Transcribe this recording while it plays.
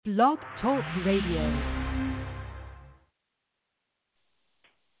Blog Talk Radio.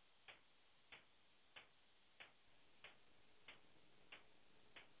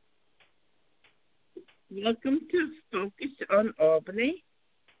 Welcome to Focus on Albany.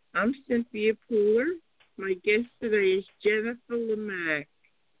 I'm Cynthia Pooler. My guest today is Jennifer Lemak.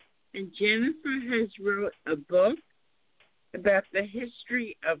 And Jennifer has wrote a book about the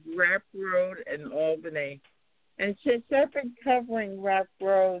history of Rapp Road in Albany. And since I've been covering Rapp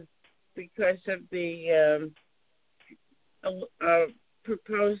Road because of the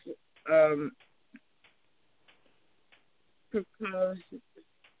proposed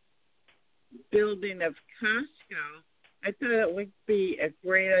building of Costco, I thought it would be a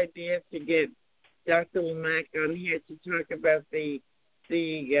great idea to get Dr. Lemak on here to talk about the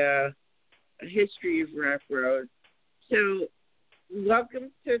history of Rapp Road. So,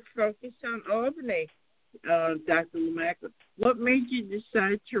 welcome to Focus on Albany, Dr. Lemak. What made you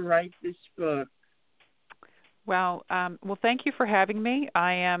decide to write this book? Well, thank you for having me.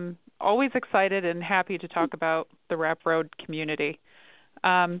 I am always excited and happy to talk about the Rapp Road community.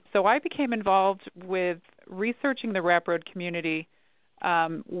 So I became involved with researching the Rapp Road community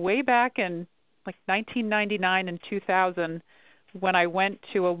way back in 1999 and 2000 when I went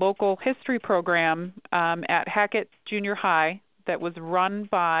to a local history program at Hackett Junior High that was run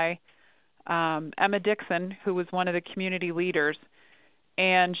by Emma Dixon, who was one of the community leaders.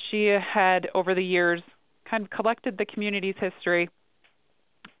 And she had, over the years, kind of collected the community's history.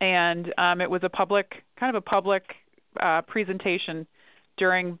 And it was a public presentation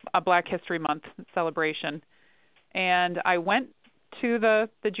during a Black History Month celebration. And I went to the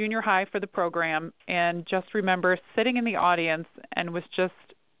junior high for the program and just remember sitting in the audience and was just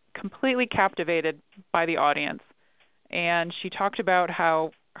completely captivated by the audience. And she talked about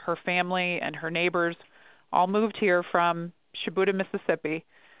how her family and her neighbors all moved here from Shibuda, Mississippi.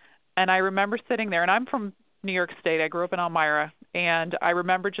 And I remember sitting there, and I'm from New York State. I grew up in Elmira. And I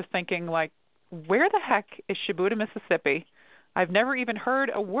remember just thinking, where the heck is Shibuda, Mississippi? I've never even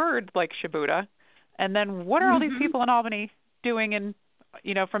heard a word like Shibuda. And then what are all these people in Albany doing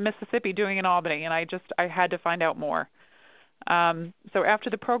from Mississippi doing in Albany? And I had to find out more. So after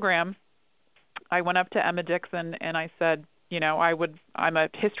the program, I went up to Emma Dixon and I said, I'm a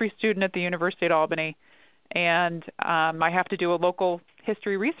history student at the University at Albany, and I have to do a local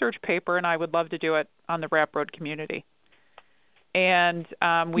history research paper, and I would love to do it on the Rapp Road community. And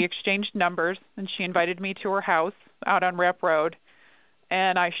we exchanged numbers, and she invited me to her house out on Rapp Road.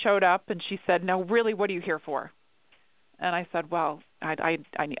 And I showed up, and she said, "No, really, what are you here for?" And I said, "Well, I'm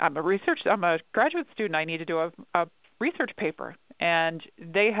a graduate student. I need to do a research paper." And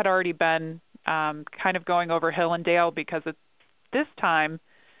they had already been kind of going over hill and dale because at this time,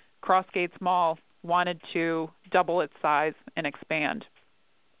 Crossgates Mall wanted to double its size and expand.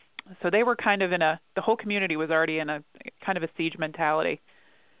 So they were kind of the whole community was already in a kind of a siege mentality.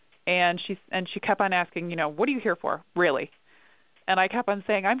 And she kept on asking, what are you here for, really? And I kept on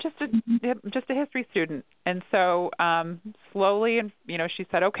saying, I'm just a history student. And so slowly, and she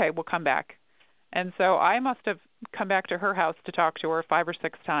said, okay, we'll come back. And so I must have come back to her house to talk to her 5 or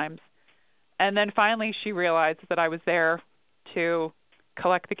 6 times. And then finally she realized that I was there to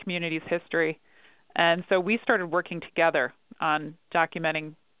collect the community's history. And so we started working together on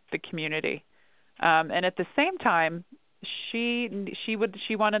documenting the community. And at the same time, she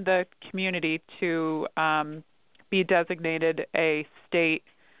wanted the community to be designated a state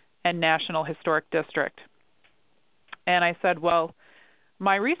and national historic district. And I said, well,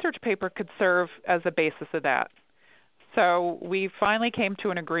 my research paper could serve as a basis of that. So we finally came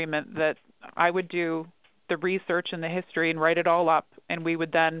to an agreement that I would do the research and the history and write it all up, and we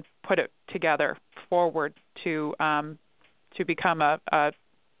would then put it together forward to become a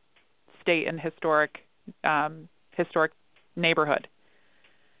state and historic neighborhood.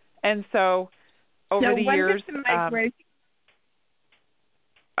 And so over the years,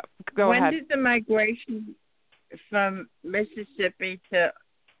 go ahead. When did the migration from Mississippi to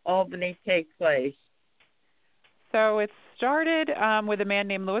Albany take place? So it started with a man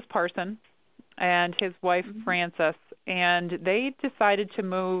named Lewis Parson and his wife Frances, and they decided to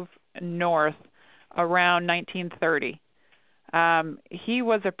move north around 1930. He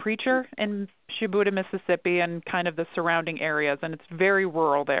was a preacher in Shibuda, Mississippi, and kind of the surrounding areas, and it's very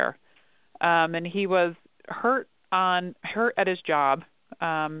rural there. And he was hurt at his job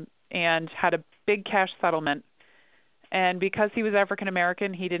and had a big cash settlement. And because he was African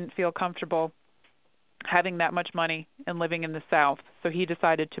American, he didn't feel comfortable having that much money and living in the South, so he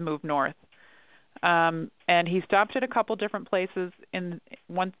decided to move north. And he stopped at a couple different places in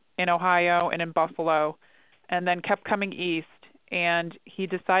Ohio and in Buffalo, and then kept coming east and he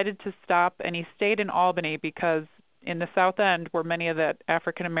decided to stop, and he stayed in Albany because in the South End, where many of the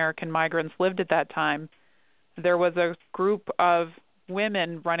African-American migrants lived at that time, there was a group of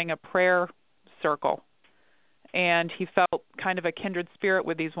women running a prayer circle, and he felt kind of a kindred spirit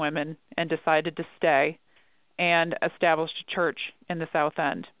with these women and decided to stay and established a church in the South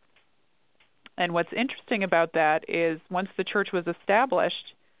End. And what's interesting about that is once the church was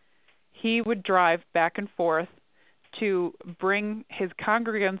established, he would drive back and forth to bring his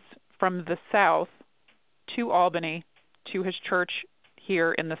congregants from the South to Albany to his church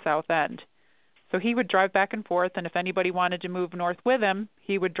here in the South End. So he would drive back and forth, and if anybody wanted to move north with him,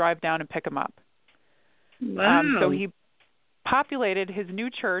 he would drive down and pick them up. Wow. So he populated his new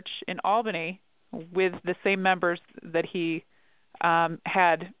church in Albany with the same members that he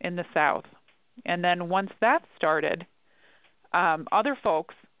had in the South. And then once that started, other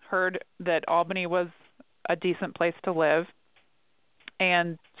folks heard that Albany was a decent place to live,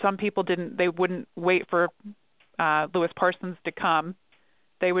 and some people wouldn't wait for Lewis Parsons to come.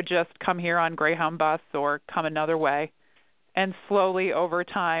 They would just come here on Greyhound bus or come another way. And slowly over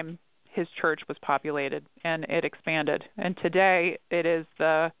time, his church was populated and it expanded. And today it is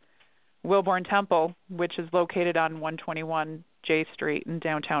the Wilborn Temple, which is located on 121 J Street in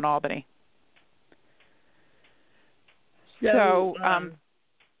downtown Albany. So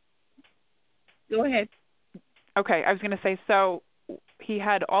go ahead. Okay, I was going to say, so he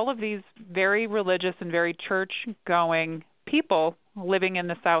had all of these very religious and very church-going people living in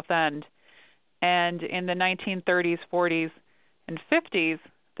the South End. And in the 1930s, 40s, and 50s,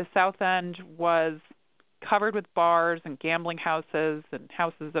 the South End was covered with bars and gambling houses and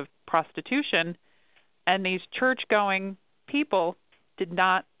houses of prostitution. And these church-going people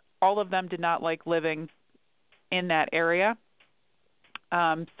all of them did not like living in that area.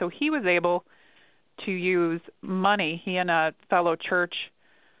 So he was able to use money. He and a fellow church,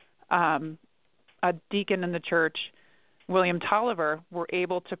 a deacon in the church, William Tolliver, were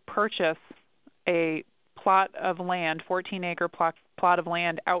able to purchase a plot of land, 14-acre plot of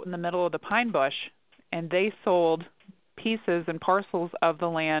land out in the middle of the pine bush, and they sold pieces and parcels of the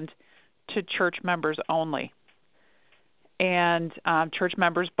land to church members only. And church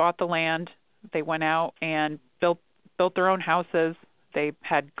members bought the land. They went out and built their own houses. They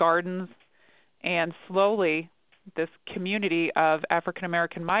had gardens. And slowly, this community of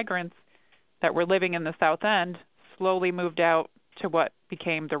African-American migrants that were living in the South End slowly moved out to what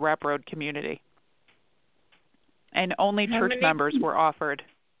became the Rapp Road community. And only church members were offered.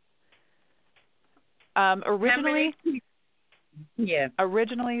 Originally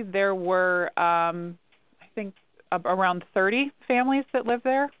there were, I think, around 30 families that lived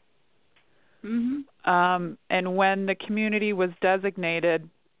there. Mm-hmm. And when the community was designated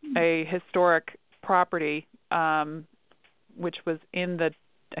a historic property, which was in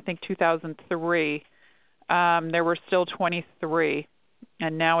I think 2003, there were still 23,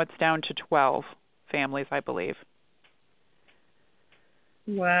 and now it's down to 12 families, I believe.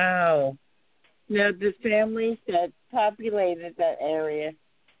 Wow. Now, the families that populated that area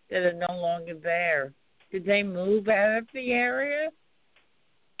that are no longer there, did they move out of the area?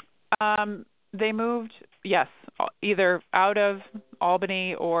 They moved, yes, either out of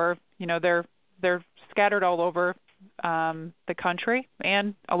Albany or, they're scattered all over the country,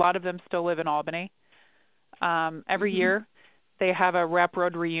 and a lot of them still live in Albany. Every year they have a Rapp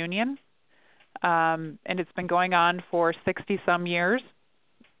Road reunion, and it's been going on for 60-some years.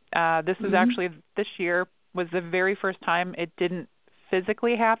 This year was the very first time it didn't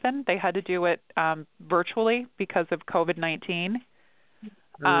physically happen. They had to do it virtually because of COVID-19.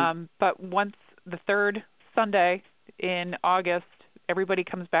 But once the third Sunday in August, everybody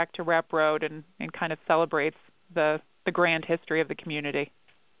comes back to Rapp Road and kind of celebrates the grand history of the community.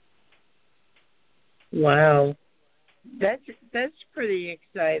 Wow. That's pretty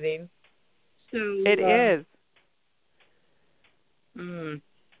exciting. So it is.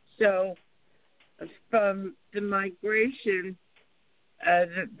 So from the migration,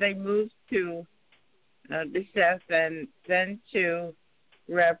 they moved to the South End, then to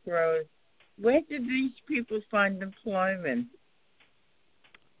Rapp Road. Where did these people find employment?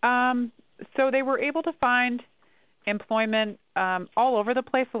 So they were able to find employment all over the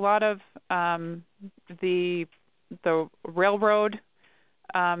place. A lot of the railroad,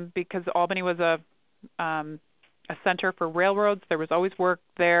 because Albany was a center for railroads. There was always work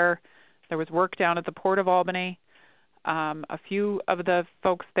there. There was work down at the Port of Albany. A few of the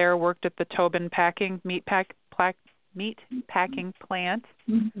folks there worked at the Tobin meat packing plant.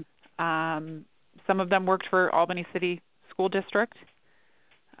 Some of them worked for Albany City School District.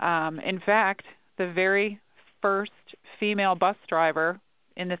 In fact, the very first female bus driver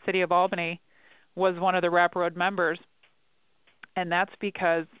in the city of Albany was one of the Rapp Road members, and that's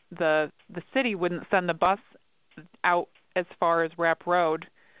because the city wouldn't send the bus out as far as Rapp Road,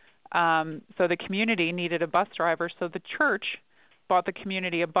 so the community needed a bus driver, so the church bought the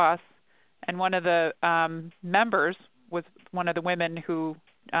community a bus, and one of the members was one of the women who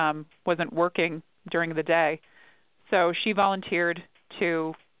wasn't working during the day, so she volunteered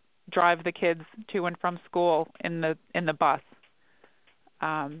to drive the kids to and from school in the bus.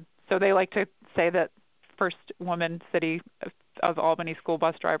 So they like to say that first woman city of Albany school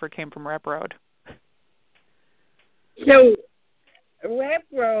bus driver came from Rapp Road. So Rapp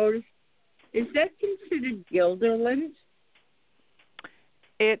Road, is that considered Guilderland?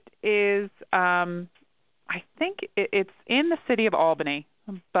 It is. I think it's in the city of Albany,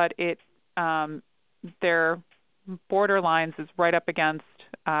 but their borderlines is right up against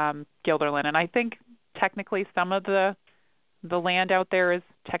Guilderland, and I think technically some of the land out there is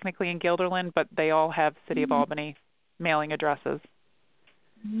technically in Guilderland, but they all have City of Albany mailing addresses.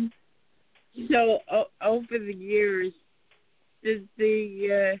 Mm-hmm. So over the years, did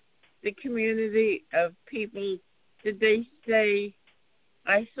the community of people, did they stay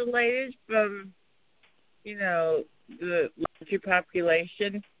isolated from, the larger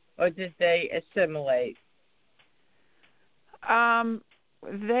population, or did they assimilate?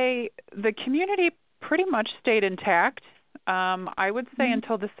 The community pretty much stayed intact. I would say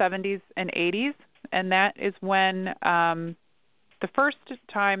until the 70s and 80s, and that is when the first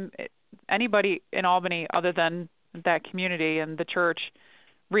time anybody in Albany other than that community and the church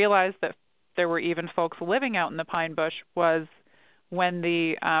realized that there were even folks living out in the Pine Bush was when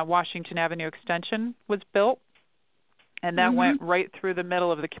the Washington Avenue extension was built, and that went right through the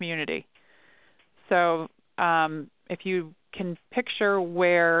middle of the community. So if you can picture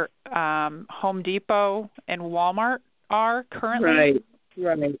where Home Depot and Walmart are currently,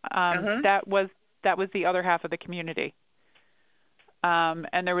 right. That was the other half of the community.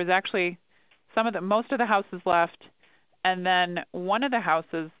 And there was actually most of the houses left, and then one of the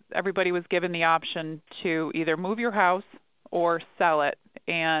houses, everybody was given the option to either move your house or sell it.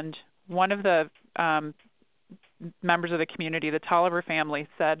 And one of the members of the community, the Tolliver family,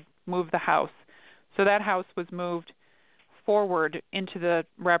 said, move the house. So that house was moved forward into the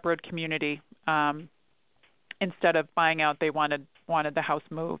Rapp Road community. Instead of buying out, they wanted the house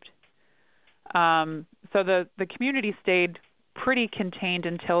moved. So the community stayed pretty contained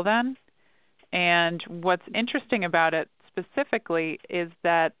until then. And what's interesting about it specifically is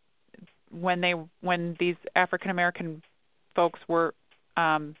that when these African American folks was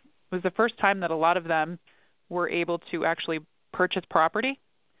the first time that a lot of them were able to actually purchase property.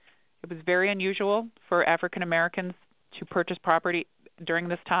 It was very unusual for African Americans to purchase property during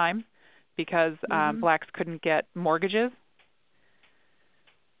this time because blacks couldn't get mortgages.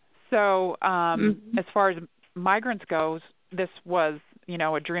 So as far as migrants goes, this was,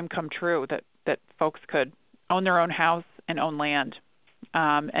 a dream come true that folks could own their own house and own land.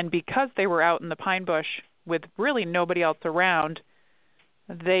 And because they were out in the Pine Bush with really nobody else around,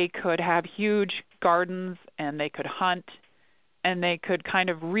 they could have huge gardens and they could hunt and they could kind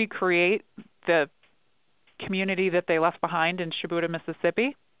of recreate the community that they left behind in Shibuya,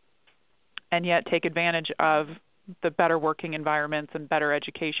 Mississippi, and yet take advantage of the better working environments and better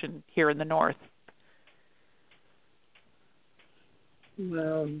education here in the North.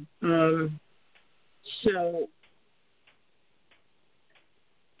 Well, so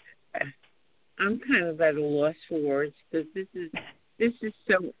I'm kind of at a loss for words because this is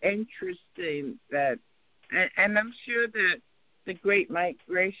so interesting that, and I'm sure that the Great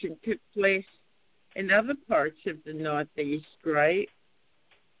Migration took place in other parts of the Northeast, right?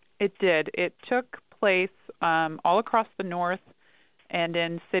 It did. It took place all across the North and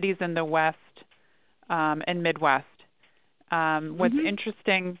in cities in the West and Midwest. What's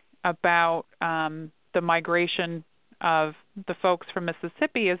interesting about the migration of the folks from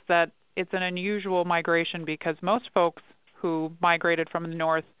Mississippi is that it's an unusual migration because most folks who migrated from the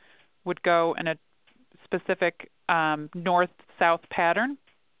North would go in a specific north-south pattern.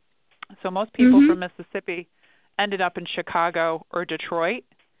 So most people from Mississippi ended up in Chicago or Detroit.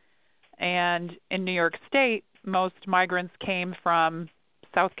 And in New York State, most migrants came from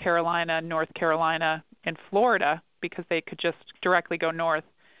South Carolina, North Carolina, and Florida because they could just directly go north.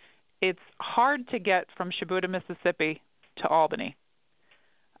 It's hard to get from Shibuya, Mississippi to Albany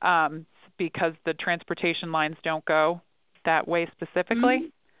because the transportation lines don't go that way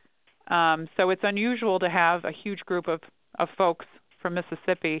specifically. So it's unusual to have a huge group of folks from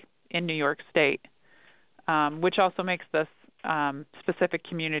Mississippi in New York State, which also makes this specific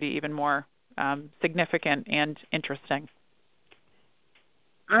community even more significant and interesting.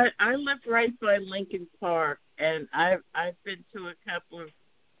 I live right by Lincoln Park, and I've been to a couple of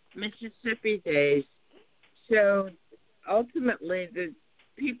Mississippi days. So ultimately, the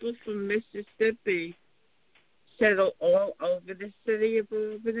people from Mississippi settled all over the city of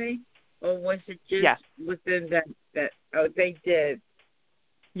Albany, or was it just Yes. within that? Oh, they did.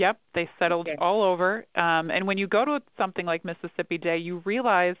 Yep, they settled Okay. all over. And when you go to something like Mississippi Day, you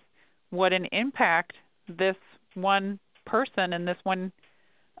realize what an impact this one person and this one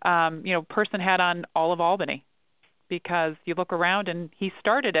person had on all of Albany. Because you look around and he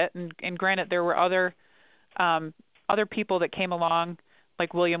started it, and granted there were other people that came along,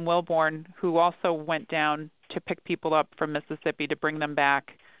 like William Wilborn, who also went down to pick people up from Mississippi to bring them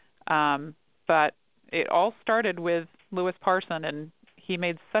back. But it all started with Lewis Parson, and he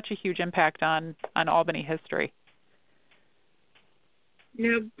made such a huge impact on Albany history.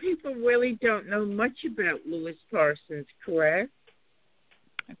 Now, people really don't know much about Lewis Parsons, correct?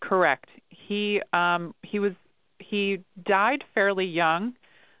 Correct. He died fairly young,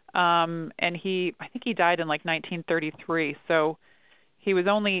 and I think he died in like 1933. So he was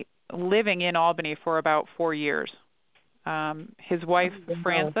only living in Albany for about 4 years. His wife,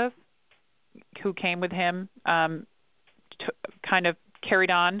 Frances, who came with him, kind of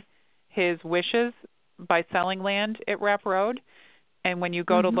carried on his wishes by selling land at Rapp Road. And when you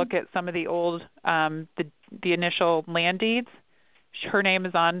go to look at some of the old, the initial land deeds, her name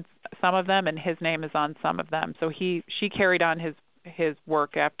is on some of them, and his name is on some of them. So she carried on his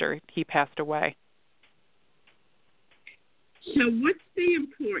work after he passed away. So what's the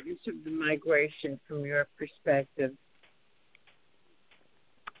importance of the migration from your perspective?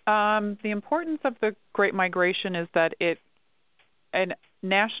 The importance of the Great Migration is that and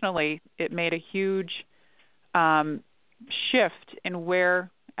nationally, it made a huge shift in where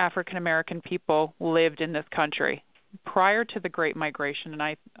African American people lived in this country. Prior to the Great Migration, and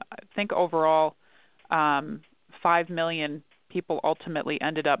I think overall 5 million people ultimately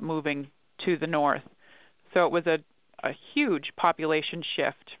ended up moving to the north. So it was a huge population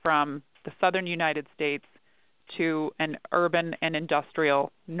shift from the southern United States to an urban and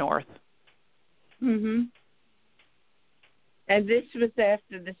industrial north. Mm-hmm. And this was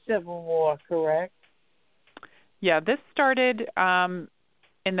after the Civil War, correct? Yeah, this started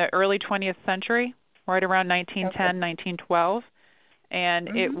in the early 20th century, right around 1910, 1912,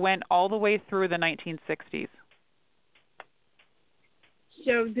 and it went all the way through the 1960s.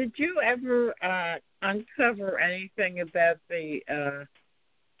 So did you ever uncover anything about the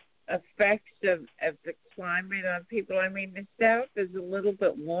effects of the climate on people? I mean, the South is a little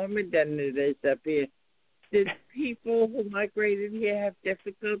bit warmer than it is up here. Did people who migrated here have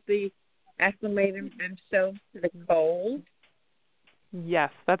difficulty acclimating themselves to the cold?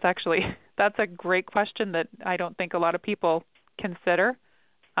 Yes, that's a great question that I don't think a lot of people consider.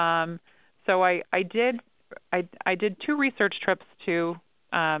 So I did 2 research trips to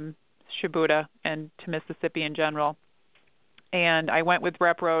Shibuya and to Mississippi in general, and I went with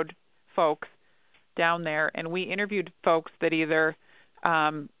Rapp Road folks down there, and we interviewed folks that either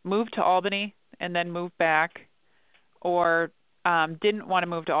moved to Albany and then moved back, or didn't want to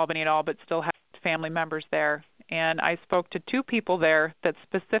move to Albany at all but still had family members there. And I spoke to 2 people there that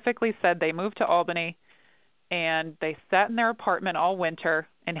specifically said they moved to Albany and they sat in their apartment all winter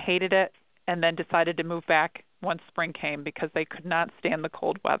and hated it, and then decided to move back once spring came because they could not stand the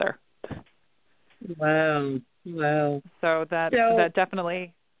cold weather. Wow. So that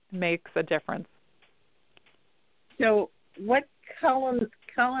definitely makes a difference. So what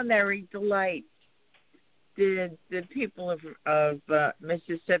culinary delights did the people of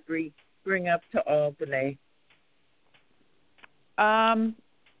Mississippi bring up to Albany?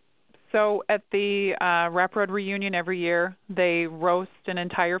 So at the Rapp Road reunion every year, they roast an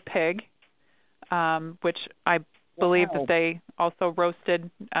entire pig, which I believe that they also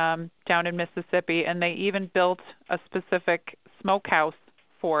roasted down in Mississippi, and they even built a specific smokehouse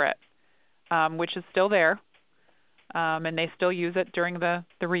for it, which is still there, and they still use it during the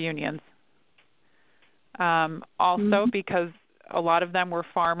reunions. Also, because a lot of them were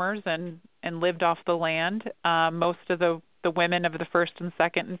farmers and lived off the land, most of the women of the first and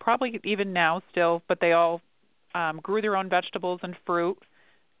second, and probably even now still, but they all grew their own vegetables and fruit,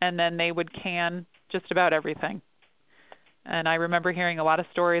 and then they would can just about everything. And I remember hearing a lot of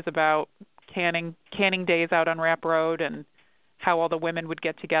stories about canning days out on Rapp Road and how all the women would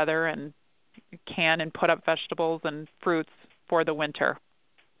get together and can and put up vegetables and fruits for the winter.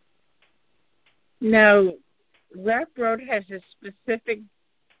 Now, Rapp Road has a specific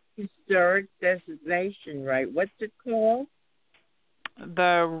historic designation, right? What's it called?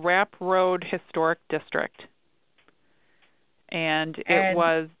 The Rapp Road Historic District, and it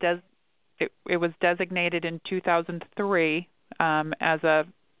was it was designated in 2003 as a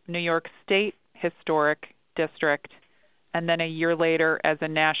New York State Historic District, and then a year later as a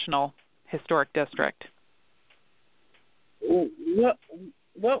National Historic District. What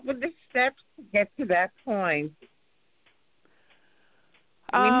were the steps to get to that point?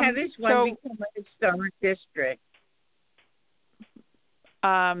 How does one become a historic district?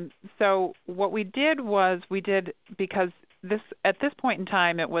 So what we did was because at this point in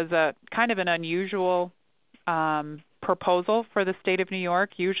time it was a kind of an unusual proposal for the state of New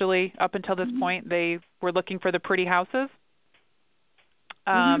York. Usually up until this point they were looking for the pretty houses.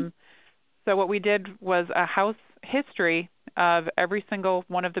 So what we did was a house history of every single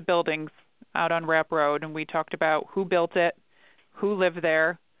one of the buildings out on Rapp Road, and we talked about who built it, who lived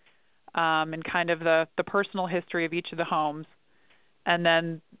there, and kind of the personal history of each of the homes, and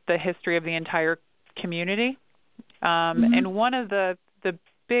then the history of the entire community. And one of the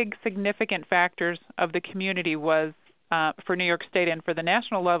big significant factors of the community was, for New York State and for the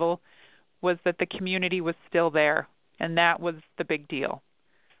national level, was that the community was still there, and that was the big deal.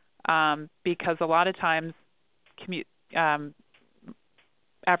 Because a lot of times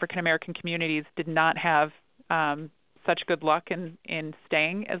African American communities did not have such good luck in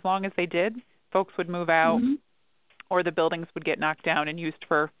staying as long as they did. Folks would move out, or the buildings would get knocked down and used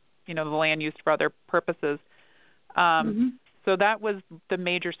for, the land used for other purposes. So that was the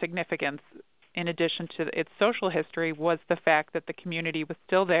major significance, in addition to its social history, was the fact that the community was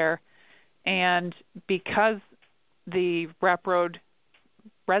still there. And because the Rapp Road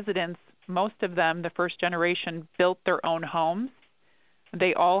residents, most of them, the first generation, built their own homes,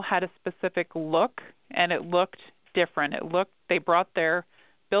 they all had a specific look, and it looked different. They brought their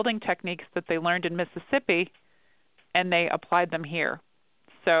building techniques that they learned in Mississippi, and they applied them here.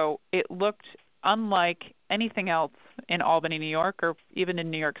 So it looked unlike anything else in Albany, New York, or even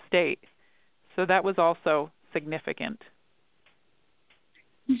in New York State. So that was also significant.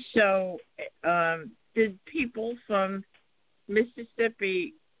 So did people from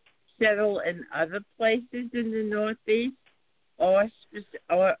Mississippi settle in other places in the Northeast, or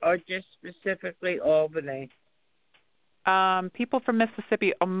just specifically Albany? People from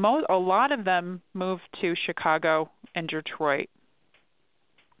Mississippi, a lot of them moved to Chicago and Detroit.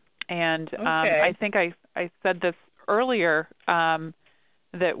 And I think I said this earlier,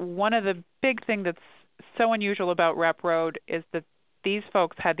 that one of the big things that's so unusual about Rapp Road is that these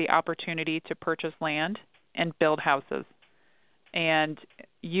folks had the opportunity to purchase land and build houses. And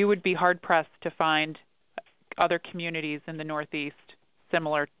you would be hard-pressed to find other communities in the Northeast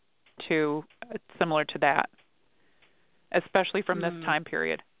similar to that, especially from this time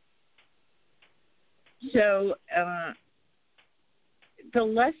period. So the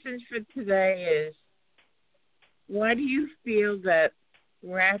lesson for today is, why do you feel that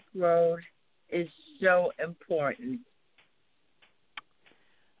Rapp Road is so important?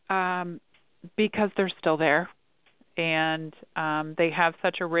 Because they're still there, and they have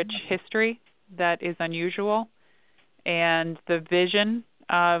such a rich history that is unusual, and the vision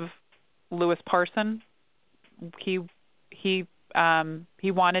of Lewis Parson, he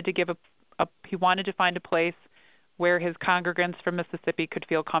wanted to he wanted to find a place where his congregants from Mississippi could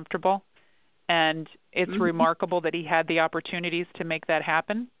feel comfortable, and it's remarkable that he had the opportunities to make that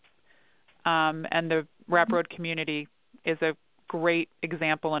happen. And the Rapp Road community is a great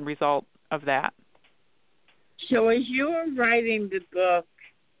example and result of that. So as you were writing the book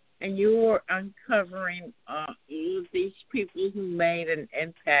and you were uncovering all of these people who made an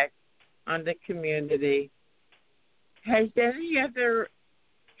impact on the community, has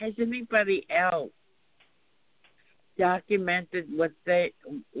anybody else documented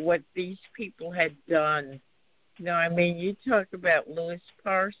what these people had done? You talk about Lewis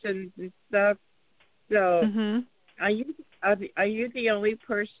Parsons and stuff. So are you the only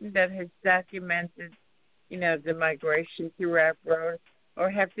person that has documented, the migration through Rapp Road, or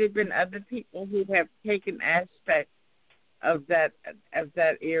have there been other people who have taken aspects of that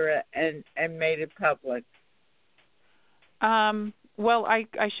era and made it public? Well,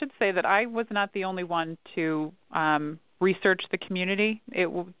 I should say that I was not the only one to research the community.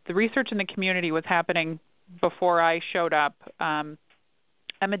 The research in the community was happening before I showed up.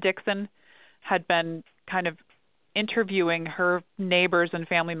 Emma Dixon had been kind of interviewing her neighbors and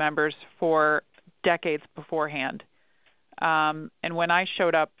family members for decades beforehand. And when I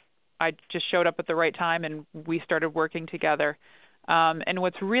showed up, I just showed up at the right time, and we started working together. And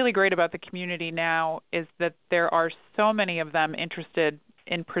what's really great about the community now is that there are so many of them interested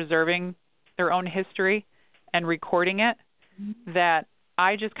in preserving their own history and recording it. that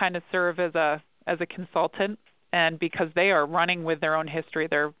I just kind of serve as a consultant, and because they are running with their own history,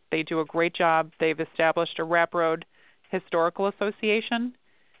 they do a great job. They've established a Rapp Road Historical Association,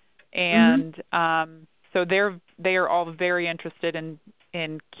 and so they are all very interested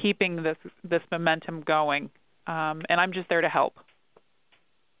in keeping this momentum going, and I'm just there to help.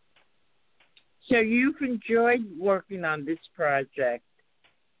 So you've enjoyed working on this project?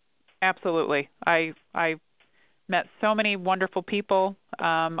 Absolutely. I met so many wonderful people.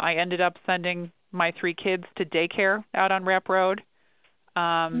 I ended up sending my 3 kids to daycare out on Rapp Road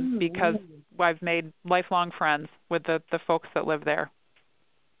because I've made lifelong friends with the folks that live there.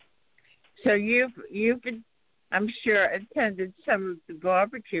 So you've I'm sure attended some of the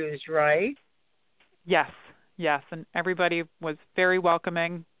barbecues, right? Yes, and everybody was very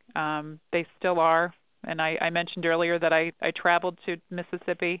welcoming. They still are, and I mentioned earlier that I traveled to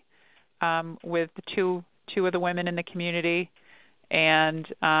Mississippi with two of the women in the community, and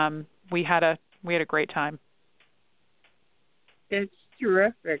we had a great time. That's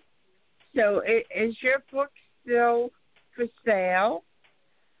terrific. So is your book still for sale?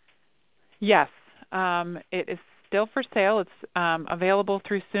 Yes, it is still for sale. It's available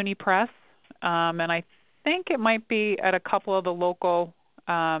through SUNY Press, and I think it might be at a couple of the local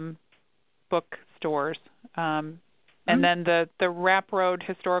book stores. And then the Rapp Road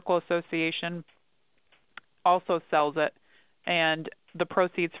Historical Association also sells it, and the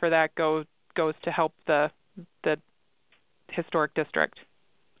proceeds for that goes to help the historic district.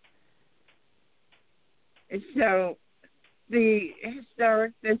 So the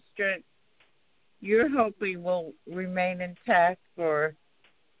historic district, you're hoping will remain intact for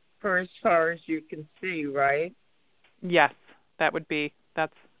as far as you can see, right? Yes,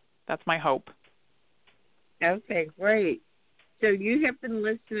 that's my hope. Okay, great. So you have been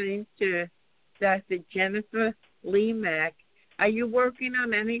listening to Dr. Jennifer Lemak. Are you working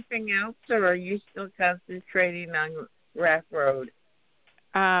on anything else, or are you still concentrating on Rapp Road?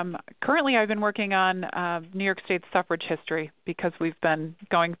 Currently, I've been working on New York State suffrage history because we've been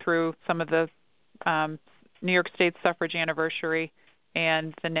going through some of the New York State suffrage anniversary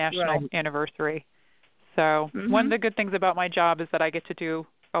and the national anniversary. So one of the good things about my job is that I get to do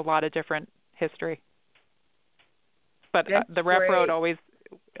a lot of different history. But the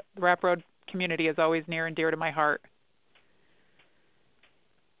Rapp Road community is always near and dear to my heart.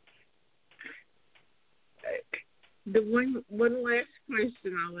 The one last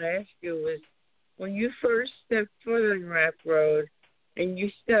question I'll ask you is, when you first stepped foot on Rapp Road and you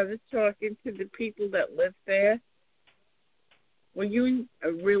started talking to the people that live there, were you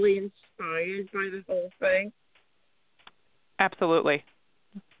really inspired by the whole thing? Absolutely.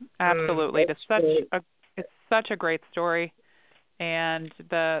 It's such a great story, and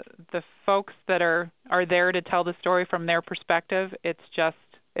the folks that are there to tell the story from their perspective, it's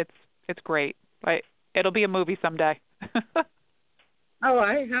great. It'll be a movie someday. Oh,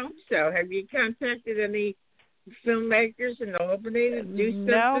 I hope so. Have you contacted any filmmakers in Albany to do something?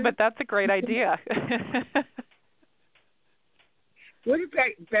 No, but that's a great idea. What about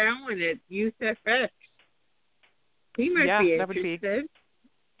Bowen at Youth FX? He might be interested.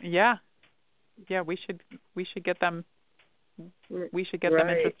 Yeah, we should get them. We should get them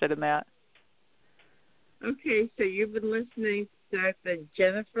interested in that. Okay, so you've been listening to Dr.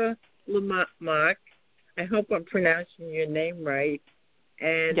 Jennifer Lemak. I hope I'm pronouncing your name right.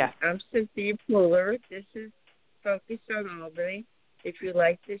 And yes. I'm Cynthia Puller. This is Focus on Albany. If you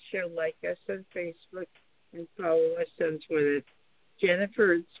like this show, like us on Facebook and follow us on Twitter.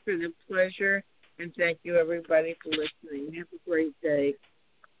 Jennifer, it's been a pleasure, and thank you, everybody, for listening. Have a great day.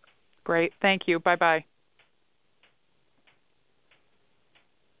 Great. Thank you. Bye-bye.